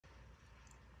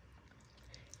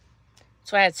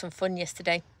So I had some fun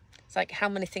yesterday. It's like how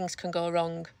many things can go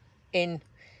wrong in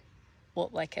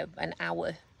what, like an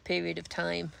hour period of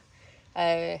time.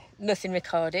 Nothing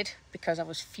recorded because I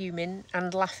was fuming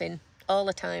and laughing all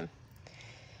the time.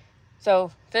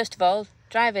 So first of all,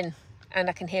 driving, and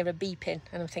I can hear a beeping,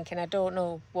 and I'm thinking, I don't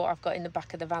know what I've got in the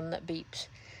back of the van that beeps,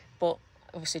 but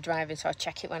obviously driving, so I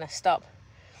check it when I stop.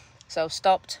 So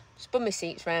stopped, spun my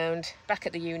seats round, back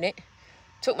at the unit,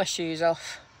 took my shoes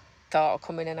off, thought I'll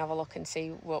come in and have a look and see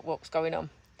what's going on.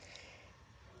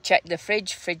 Check the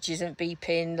fridge isn't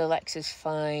beeping, the Alexa's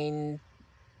fine,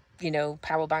 you know,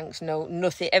 power banks, no,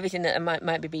 nothing, everything that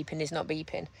might be beeping is not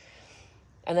beeping.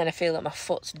 And then I feel that my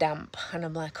foot's damp, and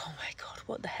I'm like, oh my God,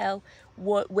 what the hell?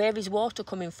 Where is water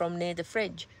coming from near the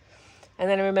fridge? And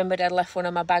then I remembered I'd left one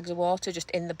of my bags of water just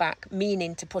in the back,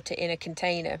 meaning to put it in a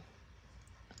container.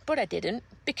 But I didn't,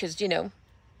 because, you know,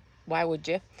 why would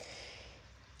you?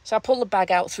 So I pulled the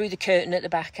bag out through the curtain at the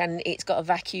back, and it's got a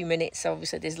vacuum in it, so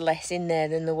obviously there's less in there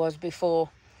than there was before.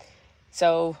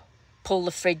 So pull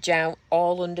the fridge out,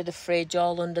 all under the fridge,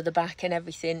 all under the back and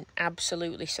everything,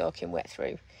 absolutely soaking wet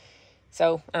through.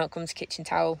 So out comes kitchen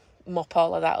towel, mop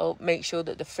all of that up, make sure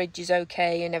that the fridge is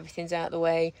okay and everything's out of the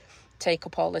way, take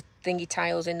up all the thingy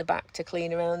tiles in the back to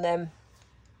clean around them,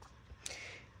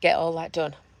 get all that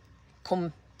done.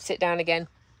 Come sit down again,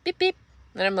 beep beep,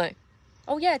 and I'm like,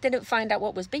 oh yeah, I didn't find out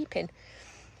what was beeping.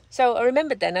 So I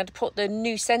remembered then I'd put the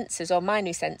new sensors, or my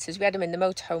new sensors, we had them in the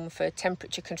motorhome for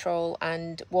temperature control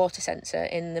and water sensor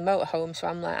in the motorhome, so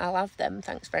I'm like, I'll have them,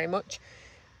 thanks very much.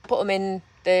 Put them in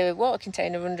the water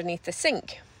container underneath the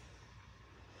sink.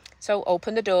 So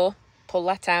open the door, pull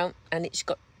that out, and it's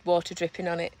got water dripping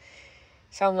on it.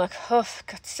 So I'm like, oh, for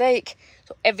God's sake.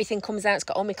 So everything comes out, it's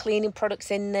got all my cleaning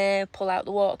products in there, pull out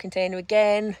the water container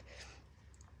again,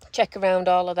 check around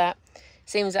all of that.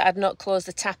 Seems that I'd not closed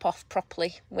the tap off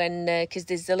properly when, because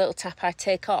there's a little tap I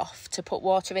take off to put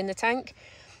water in the tank,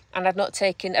 and I'd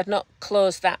not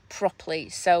closed that properly.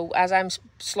 So as I'm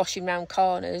sloshing round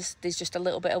corners, there's just a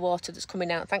little bit of water that's coming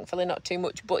out. Thankfully not too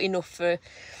much, but enough for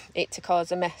it to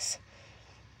cause a mess.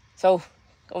 So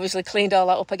obviously cleaned all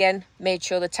that up again, made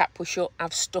sure the tap was shut.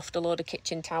 I've stuffed a load of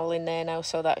kitchen towel in there now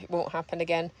so that it won't happen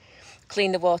again.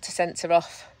 Cleaned the water sensor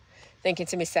off, thinking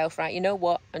to myself, right, you know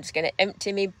what, I'm just going to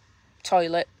empty my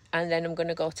toilet and then I'm going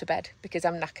to go to bed because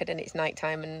I'm knackered and it's night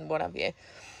time and what have you.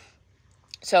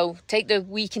 So take the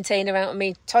wee container out of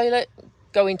my toilet,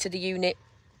 go into the unit,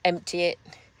 empty it,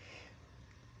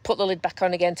 put the lid back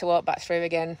on again to walk back through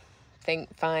again,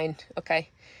 think fine, okay.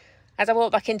 As I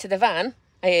walk back into the van,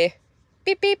 I hear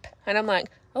beep beep, and I'm like,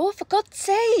 oh, for God's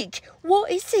sake,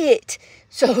 what is it?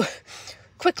 So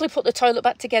quickly put the toilet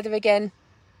back together again,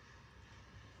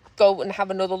 go and have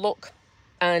another look.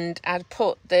 And I'd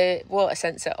put the water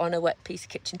sensor on a wet piece of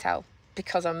kitchen towel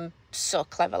because I'm so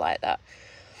clever like that.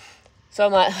 So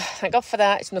I'm like, thank God for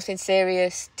that. It's nothing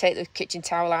serious. Take the kitchen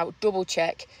towel out, double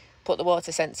check, put the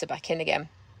water sensor back in again.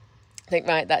 Think,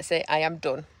 right, that's it. I am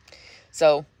done.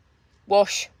 So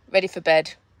wash, ready for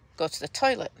bed, go to the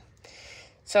toilet.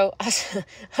 So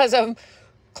as I'm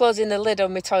closing the lid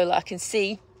on my toilet, I can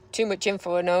see, too much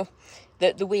info I know,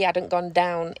 that the wee hadn't gone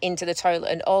down into the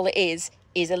toilet, and all it is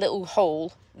a little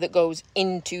hole that goes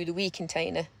into the wee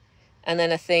container. And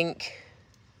then I think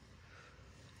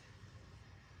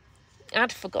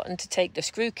I'd forgotten to take the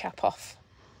screw cap off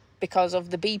because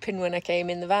of the beeping when I came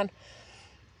in the van.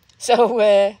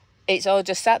 So it's all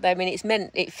just sat there. I mean, it's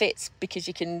meant, it fits because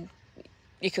you can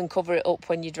cover it up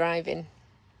when you're driving.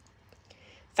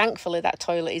 Thankfully that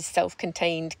toilet is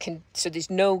self-contained, so there's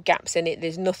no gaps in it,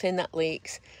 there's nothing that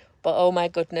leaks. But oh my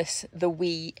goodness, the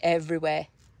wee everywhere.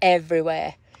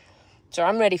 So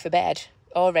I'm ready for bed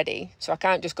already, so I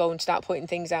can't just go and start putting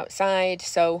things outside.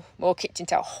 So more kitchen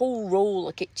towel, whole roll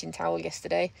of kitchen towel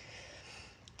yesterday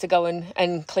to go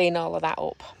and clean all of that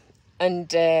up.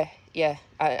 And yeah,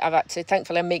 I've had to,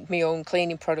 thankfully I make my own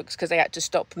cleaning products because I had to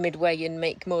stop midway and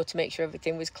make more to make sure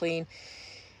everything was clean.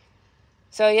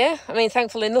 So yeah, I mean,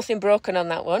 thankfully nothing broken on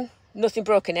that one. Nothing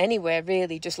broken anywhere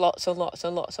really, just lots and lots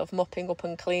and lots of mopping up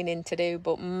and cleaning to do.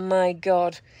 But my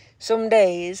God, some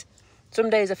days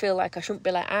I feel like I shouldn't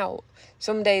be let out.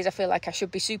 Some days I feel like I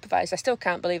should be supervised. I still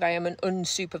can't believe I am an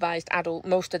unsupervised adult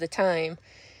most of the time.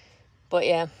 But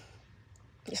yeah,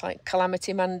 it's like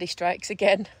Calamity Mandy strikes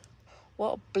again.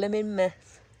 What a blimmin'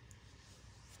 mess.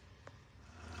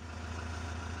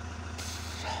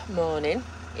 Morning,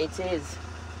 it is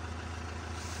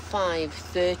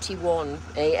 5:31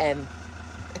 a.m.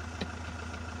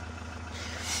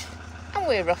 and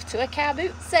we're off to a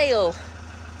Carboot sale.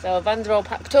 So our vans are all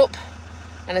packed up,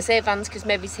 and I say vans because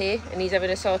Mevy's here and he's having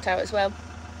a sort out as well.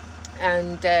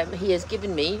 and he has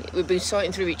given me, we've been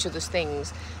sorting through each other's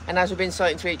things, and as we've been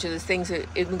sorting through each other's things,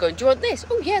 he's been going, do you want this?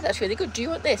 Oh yeah, that's really good. Do you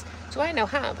want this? So I now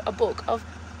have a book of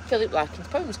Philip Larkin's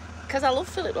poems, because I love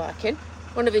Philip Larkin.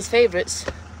 One of his favourites,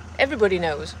 everybody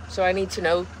knows, so I need to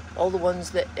know all the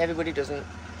ones that everybody doesn't.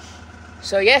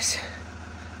 So yes,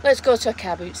 let's go to a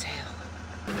car boot sale.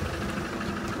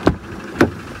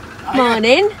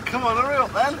 Morning. Come on, hurry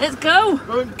up then. Let's go.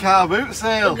 We're going car boot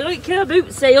sale. We're going car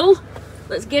boot sale.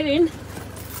 Let's get in.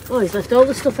 Oh, he's left all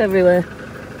the stuff everywhere.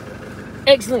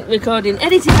 Excellent recording.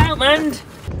 Edit it out, man.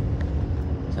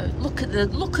 So look at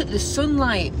the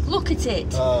sunlight. Look at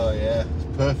it. Oh yeah,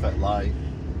 it's perfect light.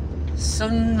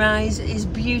 Sunrise is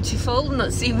beautiful.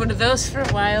 Not seen one of those for a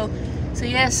while. So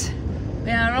yes,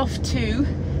 we are off to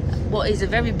what is a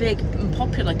very big and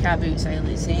popular car boot sale,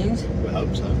 it seems. We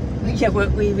hope so. Yeah,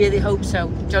 we really hope so.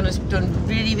 John has done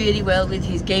really, really well with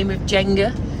his game of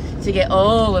Jenga to get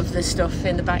all of the stuff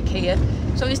in the back here.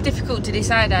 So it's difficult to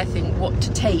decide, I think, what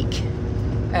to take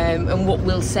and what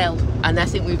will sell. And I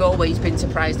think we've always been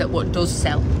surprised at what does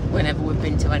sell whenever we've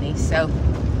been to any. So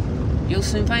you'll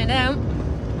soon find out.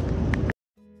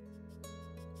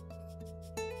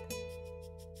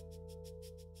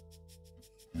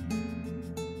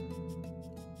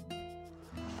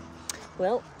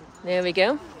 Well, there we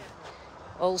go.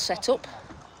 All set up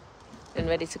and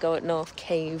ready to go at North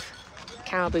Cave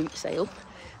car boot sale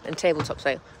and tabletop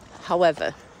sale.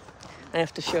 However, I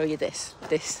have to show you this.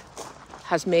 This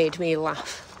has made me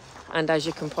laugh, and as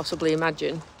you can possibly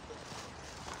imagine,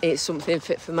 it's something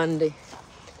fit for Mandy.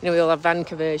 You know, we all have van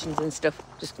conversions and stuff.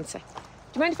 Just gonna say, do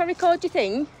you mind if I record your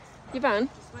thing? Your van?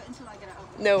 Just wait until I get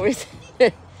out. No worries.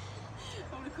 I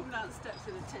want to come down the steps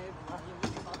to the table.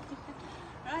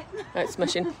 Right? Right,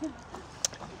 smashing.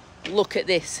 Look at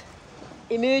this.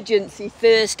 Emergency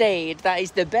first aid. That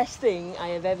is the best thing I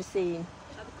have ever seen.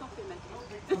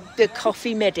 The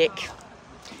coffee medic.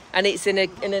 And it's in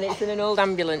an old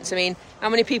ambulance. I mean, how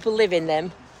many people live in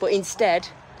them? But instead,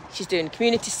 she's doing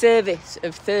community service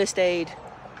of first aid.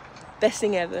 Best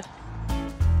thing ever.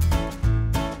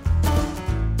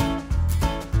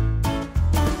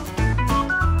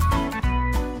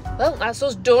 Well, that's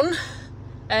us done.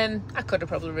 I could have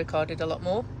probably recorded a lot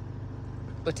more,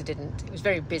 but I didn't. It was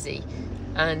very busy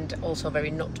and also very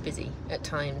not busy at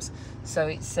times. So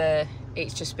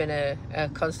it's just been a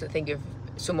constant thing of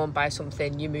someone buys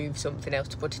something, you move something else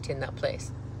to put it in that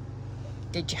place.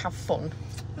 Did you have fun?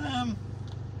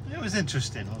 It was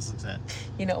interesting, wasn't it?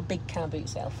 You're not a big car boot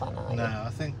sale fan, are you? No, I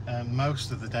think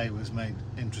most of the day was made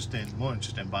more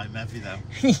interesting by Mevy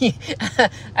though.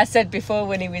 I said before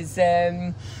when he was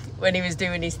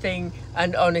doing his thing,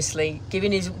 and honestly,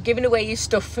 giving away his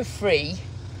stuff for free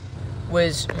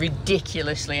was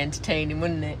ridiculously entertaining,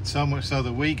 wasn't it? So much so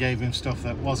that we gave him stuff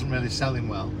that wasn't really selling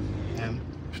well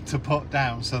to put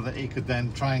down so that he could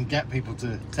then try and get people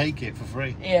to take it for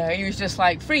free. Yeah, he was just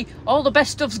like, free, all the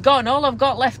best stuff's gone, all I've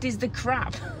got left is the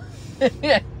crap.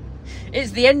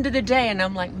 It's the end of the day, and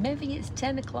I'm like, maybe it's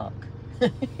 10 o'clock.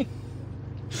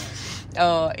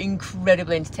 Oh,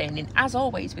 incredibly entertaining, as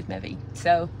always with Mevy.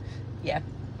 So, yeah,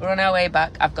 we're on our way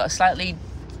back. I've got a slightly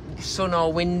sun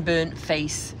or wind burnt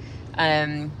face,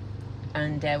 and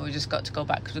we've just got to go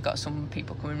back because we've got some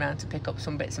people coming around to pick up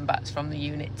some bits and bats from the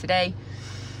unit today,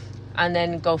 and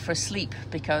then go for a sleep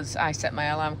because I set my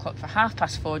alarm clock for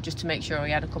 4:30 just to make sure I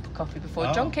had a cup of coffee before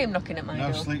John came knocking at my door.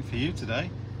 No sleep for you today.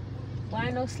 Why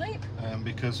no sleep?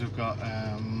 Because we've got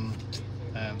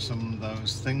some of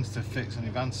those things to fix on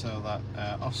your van, so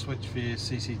that off switch for your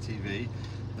CCTV,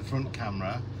 the front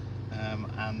camera,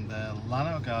 and the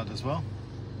Lano guard as well.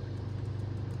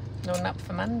 No nap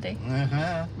for Mandy.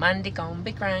 Uh-huh. Mandy gonna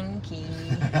be cranky.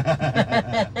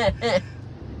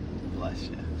 Bless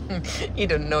you. He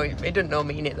doesn't know it. He doesn't know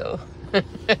me in it though.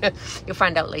 You'll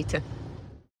find out later.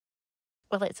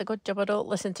 Well, it's a good job I don't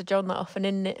listen to John that often,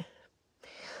 isn't it?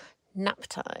 Nap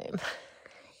time.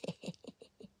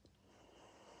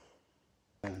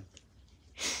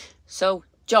 So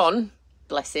John,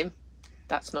 bless him,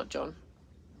 that's not John,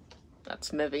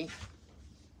 that's Mevy.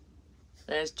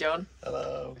 There's John.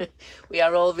 Hello. We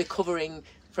are all recovering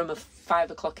from a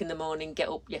 5 o'clock in the morning get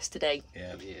up yesterday.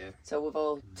 Yeah. So we're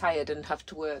all tired and have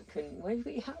to work. And why have you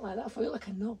got your hat like that? I feel like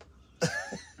a knob.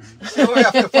 So we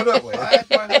have to put up with. I had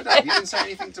my hood up. You didn't say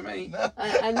anything to me. No.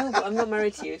 I know, but I'm not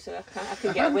married to you, so I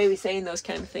can get away with saying those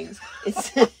kind of things.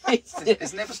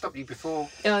 It's never stopped you before.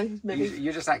 Maybe.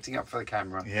 You're just acting up for the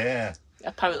camera. Yeah.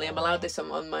 Apparently I'm allowed this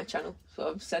on my channel, so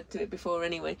I've said to it before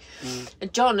anyway.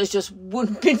 And John has just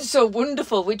been so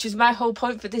wonderful, which is my whole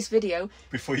point for this video.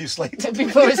 Before you sleep.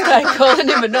 Before I start calling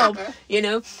him a knob, you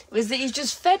know, was that he's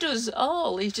just fed us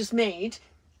all. He's just made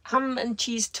ham and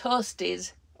cheese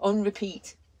toasties on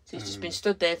repeat. So it's just been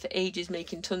stood there for ages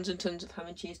making tons and tons of ham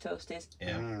and cheese toasties.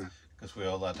 Yeah, because we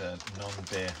all had a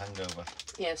non-beer hangover.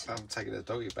 Yes. I'm taking a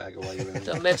doggy bag away with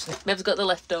So Mev's got the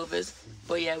leftovers.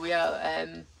 But yeah, we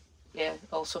are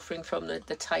all suffering from the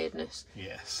tiredness.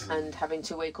 Yes. And having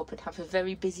to wake up and have a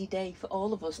very busy day for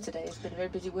all of us today. It's been a very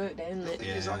busy work day, hasn't it?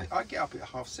 Yeah. I get up at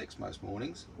 6:30 most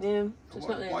mornings. Yeah. So it's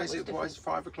not Why is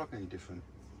 5 o'clock any different?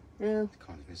 Yeah. It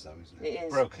kind of is though, isn't it? It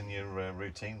is. Broken your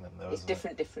routine then, though. It's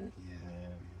isn't different. Yeah.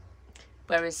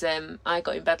 Whereas I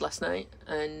got in bed last night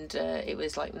and it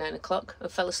was like 9 o'clock. I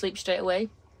fell asleep straight away,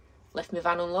 left my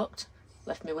van unlocked,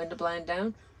 left my window blind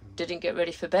down, didn't get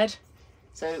ready for bed.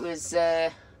 So it was,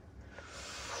 I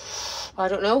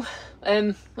don't know.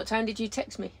 What time did you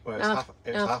text me? Well, it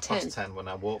was half past 10 when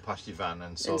I walked past your van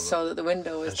and saw that the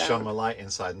window was and down. shone my light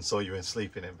inside and saw you in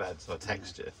sleeping in bed, so I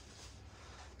texted you.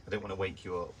 I didn't want to wake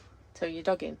you up. So you're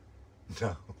dogging?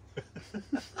 No.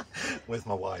 With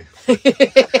my wife.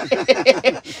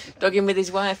 Dogging with his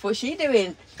wife. What's she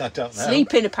doing? I don't know.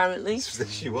 Sleeping, apparently.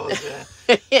 She was,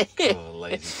 yeah. Oh,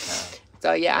 lazy cat.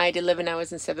 So yeah, I had 11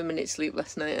 hours and 7 minutes sleep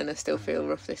last night and I still feel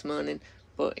rough this morning.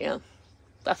 But yeah,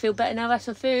 I feel better now. I had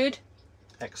some food.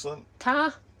 Excellent.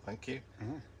 Ta. Thank you.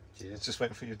 Cheers. Just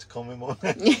waiting for you to call me more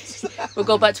next. We'll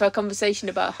go back to our conversation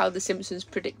about how the Simpsons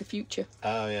predict the future.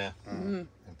 Oh, yeah.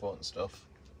 Important stuff.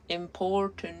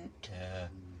 Important. Yeah.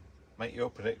 Make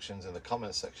your predictions in the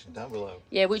comments section down below.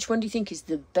 Yeah, which one do you think is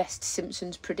the best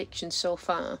Simpsons prediction so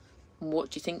far? And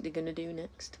what do you think they're going to do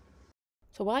next?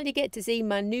 So while you get to see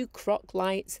my new croc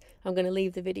lights, I'm going to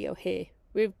leave the video here.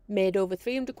 We've made over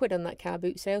 300 quid on that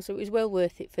Carboot sale, so it was well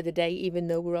worth it for the day, even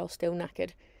though we're all still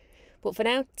knackered. But for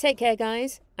now, take care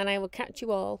guys, and I will catch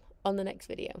you all on the next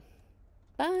video.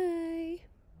 Bye!